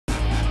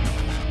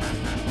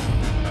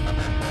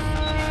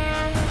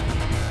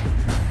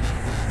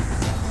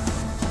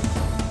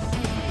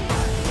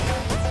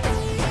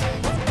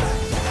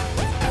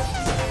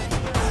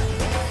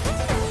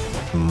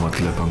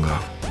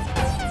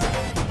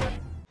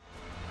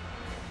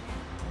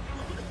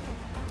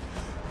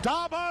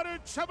Dabur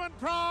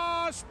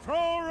chyawanprash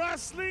pro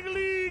wrestling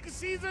league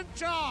season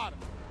 4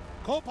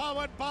 को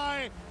powered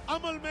by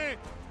अमल में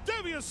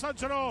दिव्य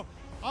सज्जनों।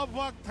 अब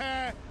वक्त है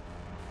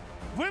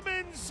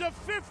विमेन्स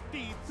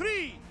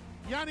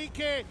 53 यानी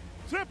के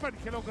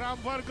 53 किलोग्राम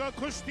वर्ग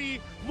कुश्ती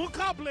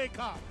मुकाबले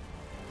का।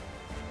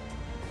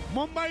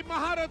 मुंबई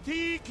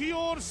महारथी की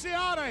ओर से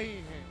आ रही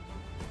हैं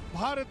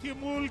भारतीय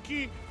मूल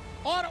की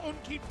और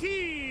उनकी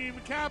team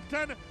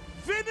captain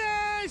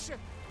Vinesh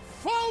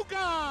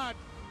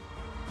Phogat.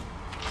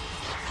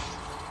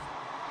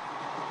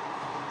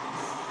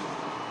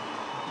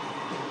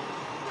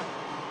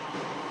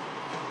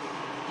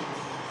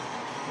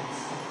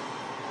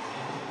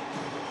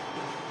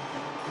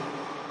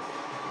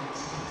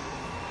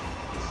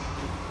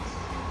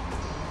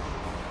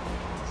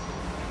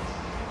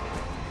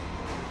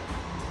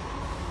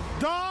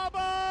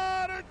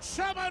 Dabur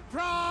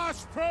chyawanprash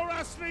pro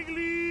wrestling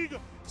league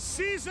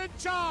season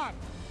 4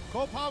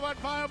 को पावर्ड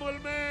बाय अमूल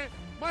में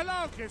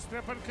महिलाओं के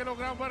 53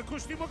 किलोग्राम वर्ग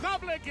कुश्ती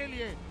मुकाबले के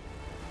लिए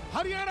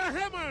हरियाणा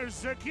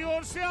हैमर्स की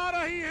ओर से आ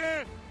रही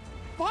है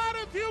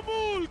भारतीय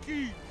मूल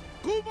की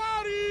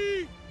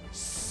कुमारी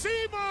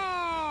सीमा।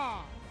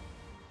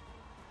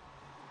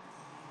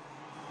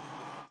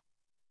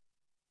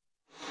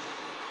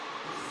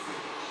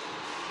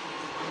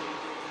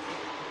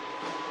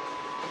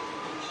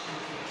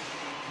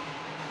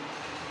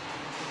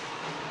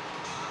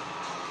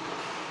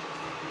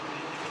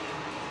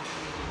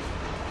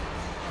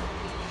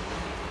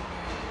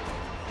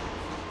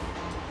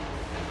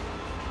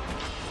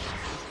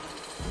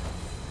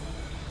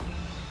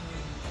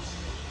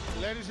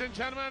 Ladies and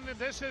gentlemen,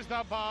 this is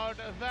the bout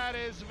that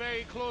is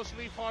very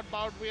closely fought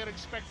bout. We are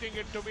expecting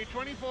it to be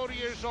 24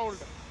 years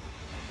old.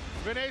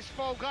 Vinesh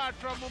Phogat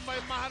from Mumbai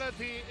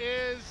Maharathi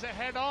is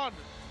head on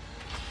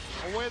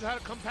with her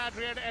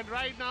compatriot, and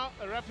right now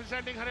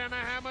representing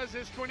Haryana Hammers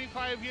is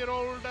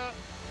 25-year-old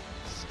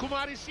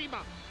Kumari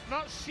Seema.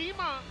 Now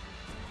Seema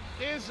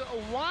is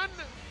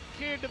one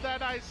kid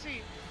that I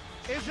see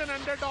is an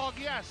underdog,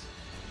 yes,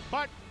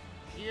 but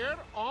here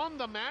on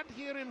the mat,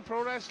 here in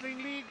Pro Wrestling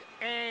League,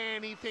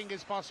 anything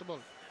is possible.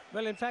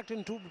 Well, in fact,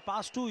 in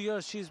past 2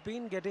 years, she's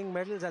been getting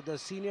medals at the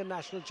Senior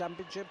National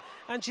Championship,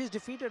 and she's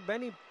defeated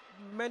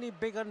many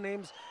bigger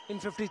names in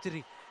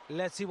 53.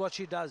 Let's see what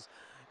she does.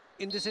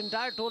 In this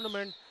entire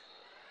tournament,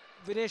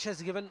 Vinesh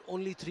has given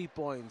only 3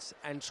 points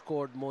and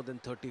scored more than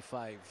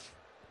 35.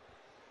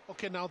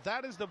 Okay, now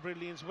that is the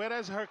brilliance.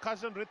 Whereas her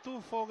cousin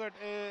Ritu Phogat,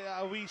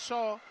 we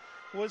saw,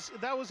 was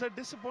a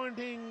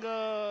disappointing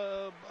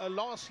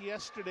loss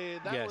yesterday.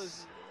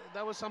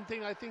 That was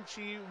something I think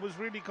she was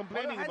really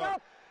complaining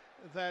about,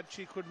 that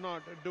she could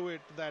not do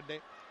it that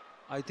day.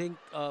 I think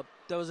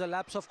there was a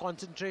lapse of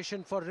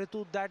concentration for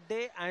Ritu that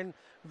day, and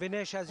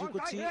Vinesh, as you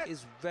could see,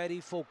 is very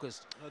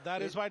focused.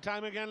 That is why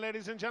time again,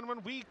 ladies and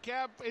gentlemen, we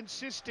kept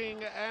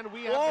insisting, and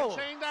we have been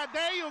saying that.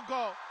 There you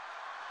go.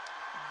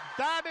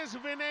 That is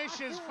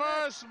Vinesh's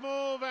first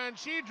move, and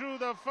she drew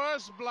the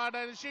first blood,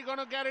 and is she going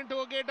to get into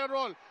a gator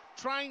roll?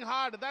 Trying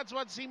hard, that's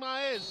what Seema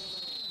is.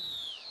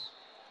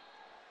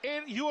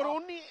 You are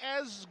only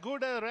as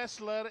good a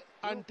wrestler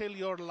until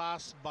your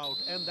last bout,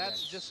 and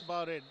that's just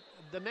about it.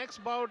 The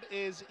next bout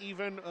is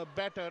even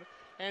better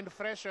and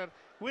fresher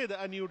with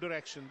a new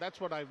direction. That's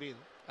what I feel.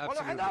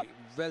 Absolutely.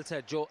 Well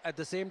said, Joe. At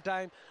the same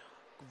time,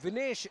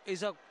 Vinesh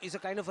is a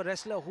kind of a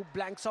wrestler who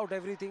blanks out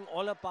everything,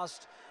 all her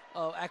past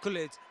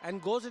accolades,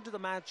 and goes into the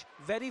match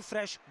very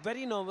fresh,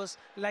 very nervous,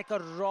 like a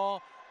raw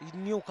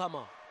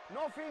newcomer.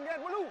 No finger,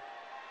 Bulu.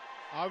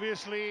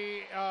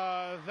 Obviously,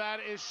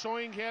 that is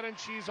showing here, and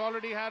she's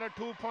already had a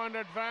 2-point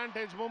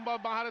advantage. Mumbai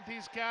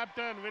Maharathi's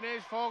captain,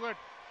 Vinesh Phogat,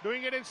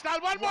 doing it in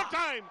style one more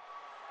time.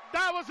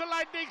 That was a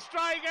lightning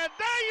strike, and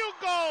there you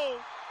go.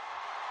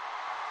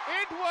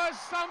 It was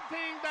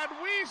something that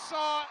we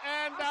saw,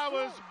 and that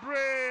was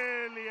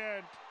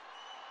brilliant.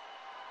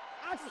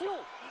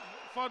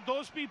 For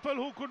those people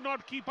who could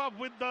not keep up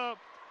with the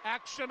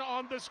action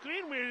on the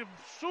screen, we're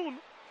soon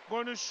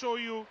going to show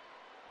you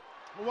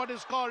what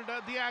is called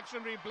the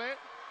action replay.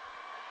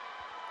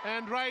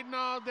 And right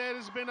now there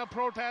has been a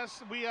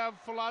protest. We have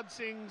Fulad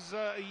Singh's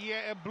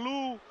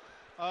blue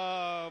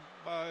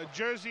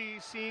jersey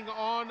seeing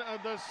on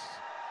this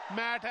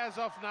mat as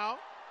of now.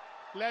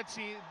 Let's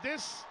see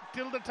this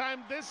till the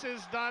time this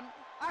is done.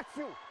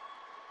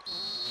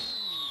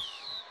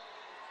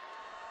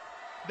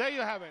 There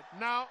you have it.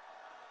 Now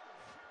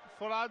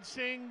Fulad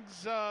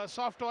Singh's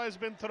soft toy has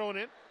been thrown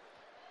in.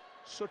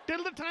 So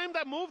till the time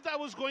that move that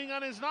was going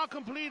on is not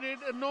completed,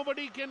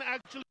 nobody can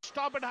actually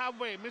stop it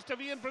halfway. Mr.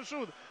 V and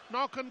Prasud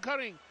now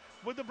concurring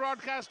with the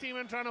broadcast team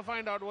and trying to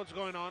find out what's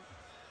going on.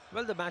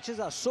 Well, the matches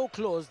are so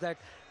close that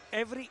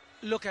every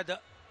look at the...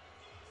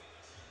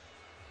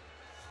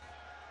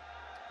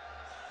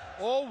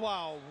 Oh,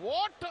 wow.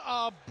 What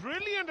a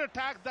brilliant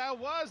attack that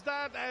was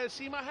that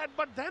Seema had.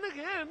 But then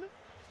again,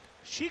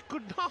 she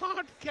could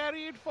not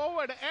carry it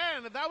forward.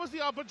 And that was the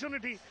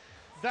opportunity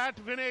that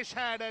Vinesh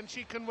had, and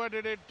she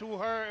converted it to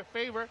her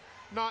favor.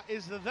 Now,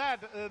 is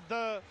that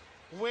the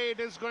way it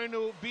is going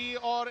to be,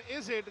 or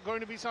is it going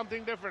to be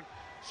something different?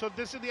 So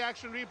this is the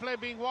action replay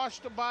being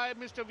watched by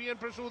Mr. Vinesh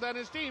Phogat and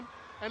his team,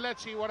 and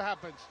let's see what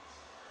happens.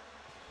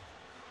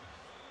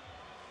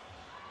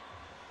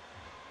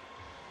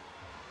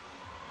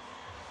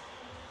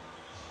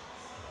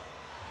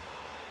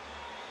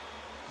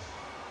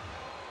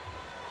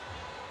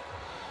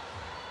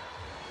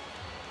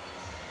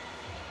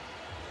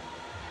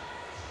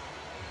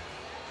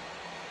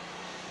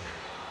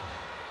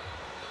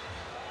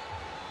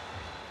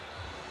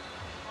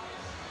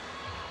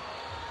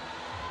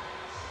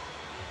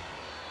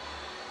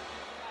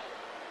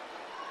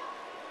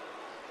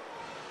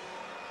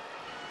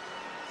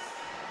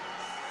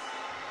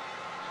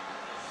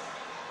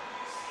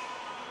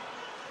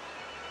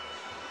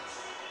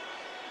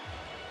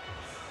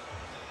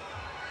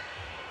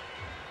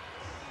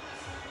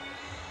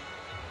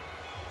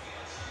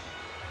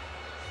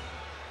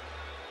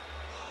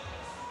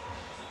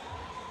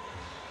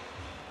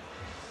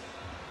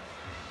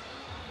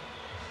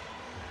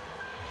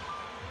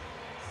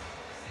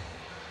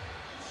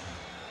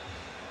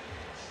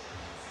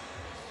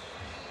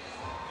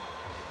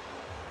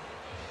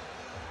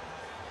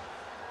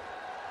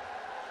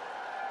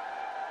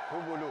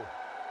 Two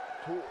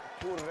blue,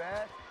 two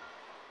red,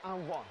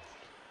 and one.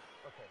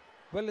 Okay.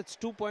 Well, it's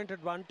 2-point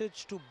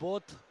advantage to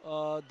both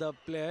the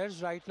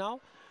players right now.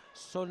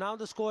 So now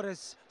the score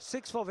is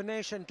 6 for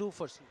Vinesh and 2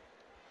 for Seema.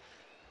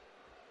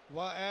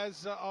 Well,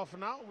 as of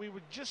now, we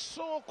were just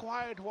so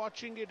quiet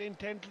watching it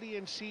intently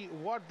and see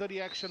what the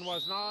reaction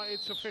was. Now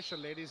it's official,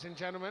 ladies and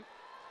gentlemen.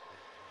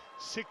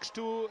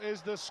 6-2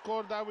 is the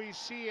score that we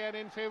see, and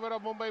in favor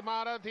of Mumbai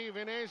Maharathi,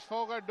 Vinesh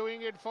Phogat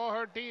doing it for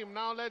her team.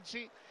 Now let's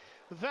see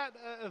that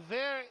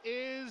there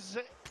is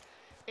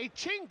a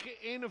chink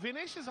in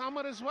Vinesh's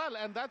armor as well,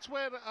 and that's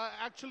where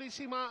actually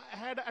Seema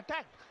had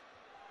attacked.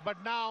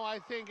 But now I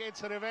think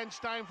it's a revenge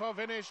time for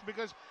Vinesh,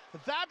 because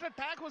that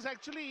attack was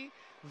actually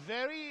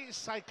very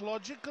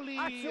psychologically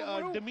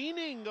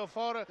demeaning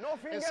for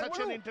such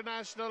an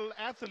international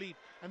athlete,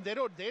 and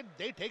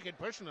they take it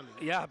personally.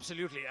 Yeah,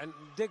 absolutely, and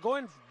they go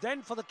in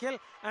then for the kill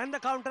and the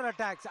counter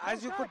attacks.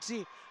 As you could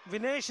see,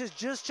 Vinesh is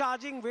just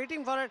charging,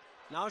 waiting for it.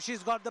 Now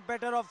she's got the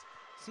better of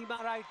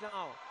Seema right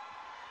now.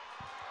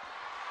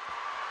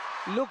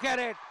 Look at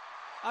it.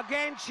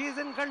 Again, she's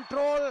in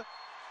control.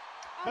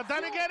 But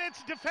then again,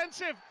 it's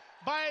defensive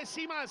by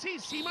Seema. See,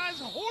 Seema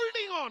is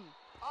holding on.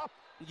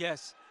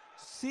 Yes,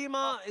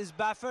 Seema is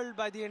baffled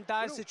by the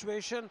entire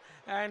situation,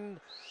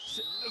 and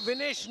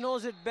Vinesh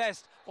knows it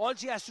best. All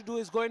she has to do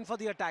is go in for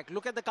the attack.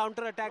 Look at the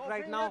counter attack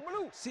right now.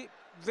 See,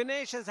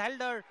 Vinesh has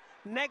held her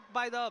neck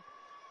by the...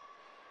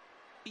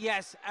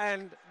 Yes,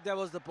 and there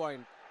was the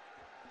point.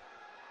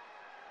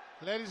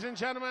 Ladies and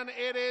gentlemen,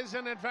 it is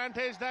an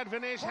advantage that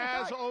Vinesh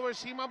has over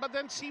Seema, but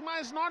then Seema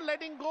is not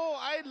letting go.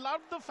 I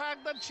love the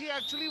fact that she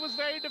actually was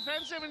very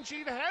defensive and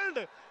she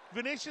held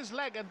Vinesh's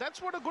leg, and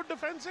that's what a good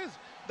defense is,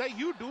 that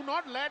you do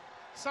not let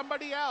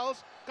somebody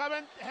else come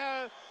and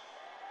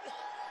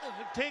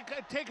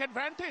take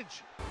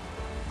advantage.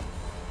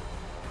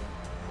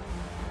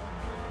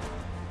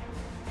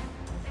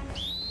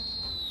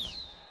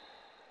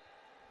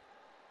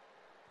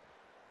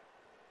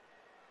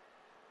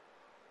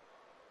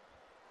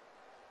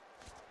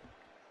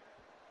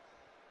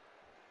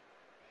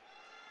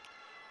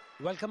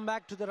 Welcome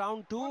back to the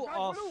round 2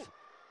 of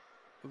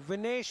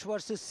Vinesh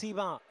versus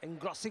Seema,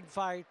 engrossing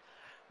fight,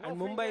 and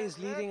Mumbai is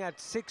leading at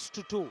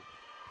 6-2.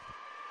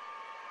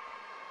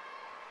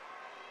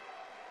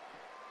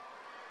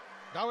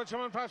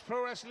 Gautam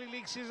Pro Wrestling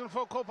League Season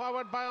 4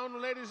 co-powered by ONU.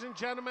 Ladies and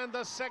gentlemen,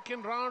 the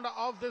second round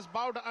of this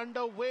bout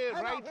underway.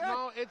 Right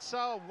now, it's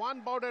a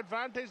one-bout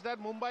advantage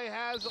that Mumbai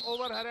has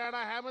over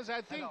Haryana Hammers, I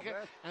think.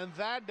 And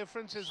that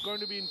difference is going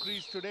to be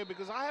increased today,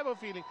 because I have a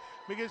feeling,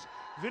 because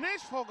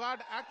Vinesh Phogat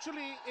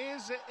actually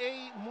is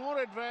a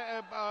more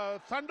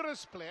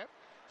thunderous player.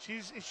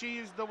 She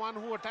is the one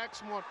who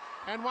attacks more.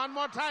 And one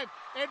more time,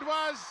 it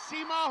was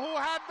Seema who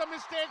had the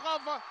mistake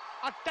of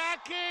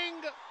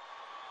attacking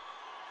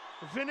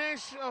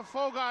Vinesh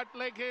Phogat.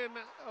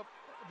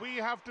 We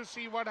have to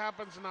see what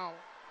happens now.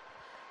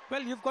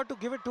 Well, you've got to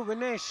give it to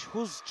Vinesh,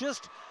 who's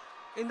just,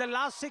 in the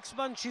last 6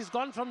 months, she's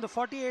gone from the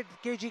 48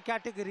 kg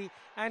category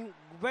and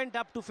went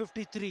up to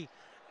 53.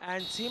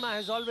 And Seema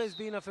has always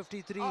been a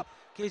 53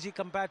 kg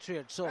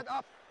compatriot. So,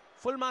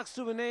 full marks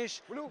to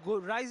Vinesh,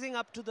 rising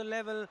up to the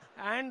level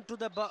and to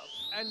the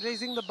and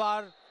raising the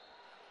bar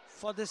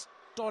for this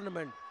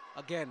tournament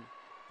again.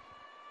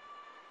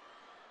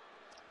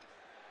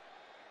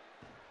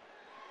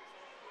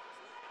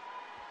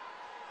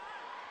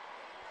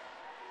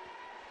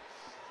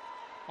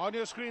 On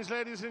your screens,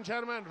 ladies and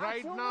gentlemen,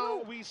 right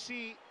now we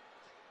see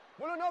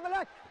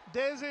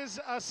this is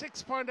a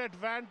 6-point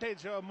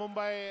advantage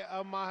Mumbai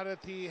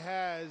Maharathi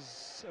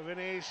has.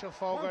 Vinesh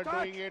Phogat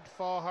doing it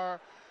for her,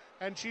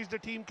 and she's the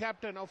team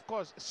captain, of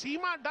course.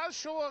 Seema does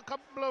show a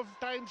couple of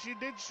times, she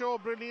did show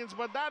brilliance,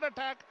 but that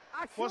attack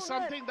was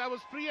something that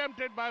was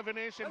preempted by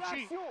Vinesh, and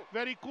she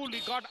very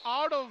coolly got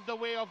out of the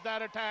way of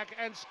that attack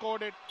and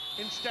scored it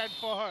instead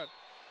for her.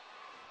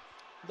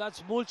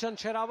 That's Moolchand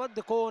Sherawat,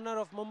 the co-owner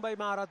of Mumbai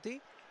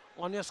Maharathi,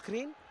 on your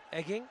screen,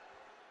 egging.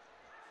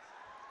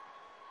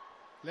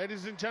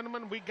 Ladies and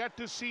gentlemen, we get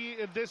to see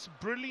this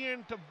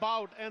brilliant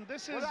bout, and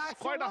this is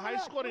quite a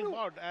high-scoring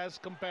bout as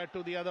compared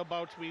to the other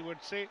bouts, we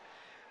would say.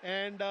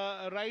 And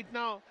right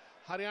now,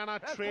 Haryana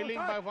trailing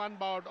by one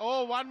bout.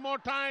 Oh, one more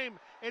time.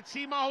 It's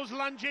Seema who's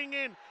lunging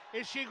in.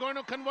 Is she going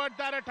to convert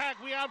that attack?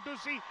 We have to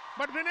see.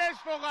 But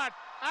Vinesh Phogat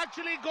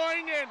actually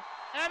going in.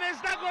 And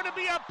is that going to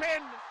be a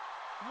pin?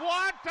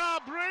 What a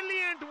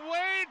brilliant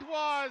way it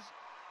was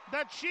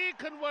that she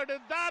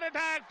converted that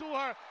attack to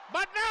her.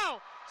 But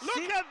now,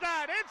 look at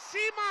that. It's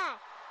Seema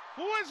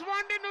who is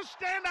wanting to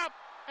stand up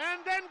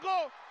and then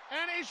go.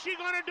 And is she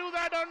going to do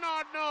that or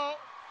not? No.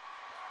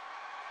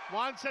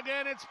 Once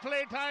again, it's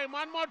playtime.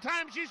 One more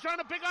time, she's trying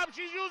to pick up.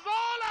 She's used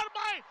all her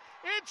might.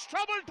 It's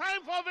trouble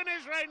time for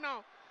Vinesh right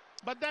now.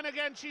 But then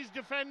again, she's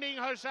defending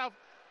herself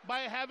by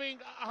having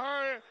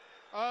her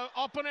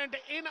opponent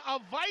in a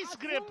vice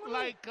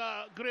grip-like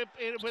grip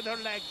with her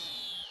legs.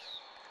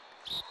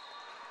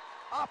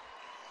 Up.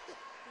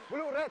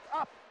 Blue, red,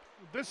 up.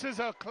 This is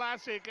a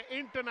classic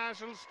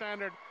international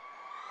standard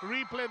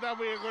replay that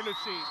we are going to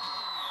see.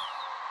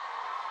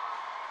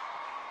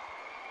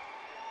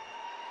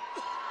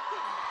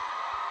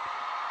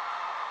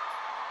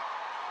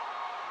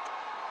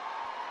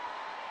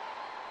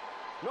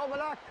 No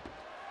black.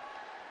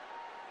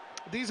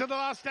 These are the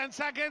last 10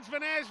 seconds.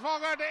 Vinesh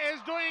Phogat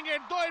is doing it.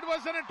 Though it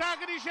was an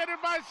attack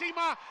initiated by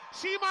Seema,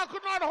 Seema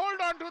could not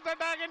hold on to the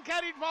attack and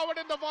carried forward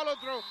in the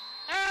follow-through.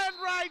 And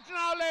right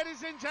now,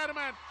 ladies and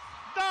gentlemen,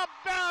 the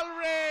bell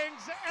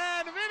rings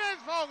and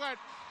Vinesh Phogat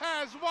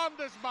has won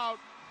this bout.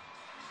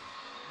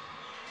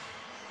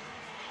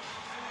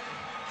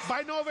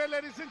 By no way,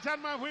 ladies and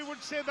gentlemen, we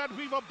would say that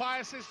we were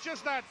biased. It's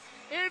just that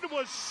it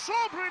was so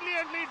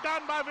brilliantly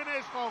done by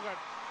Vinesh Phogat.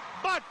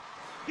 But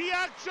the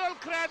actual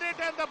credit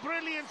and the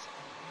brilliance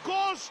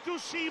goes to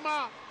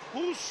Seema,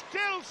 who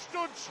still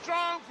stood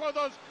strong for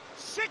those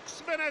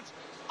 6 minutes.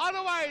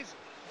 Otherwise,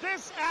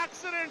 this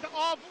accident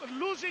of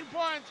losing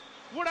points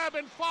would have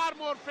been far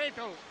more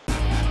fatal.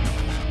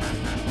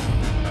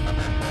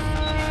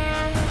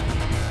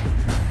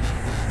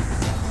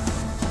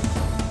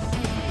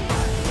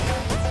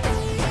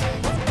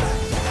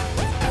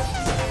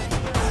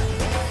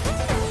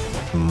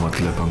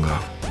 मत ले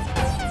पंगा।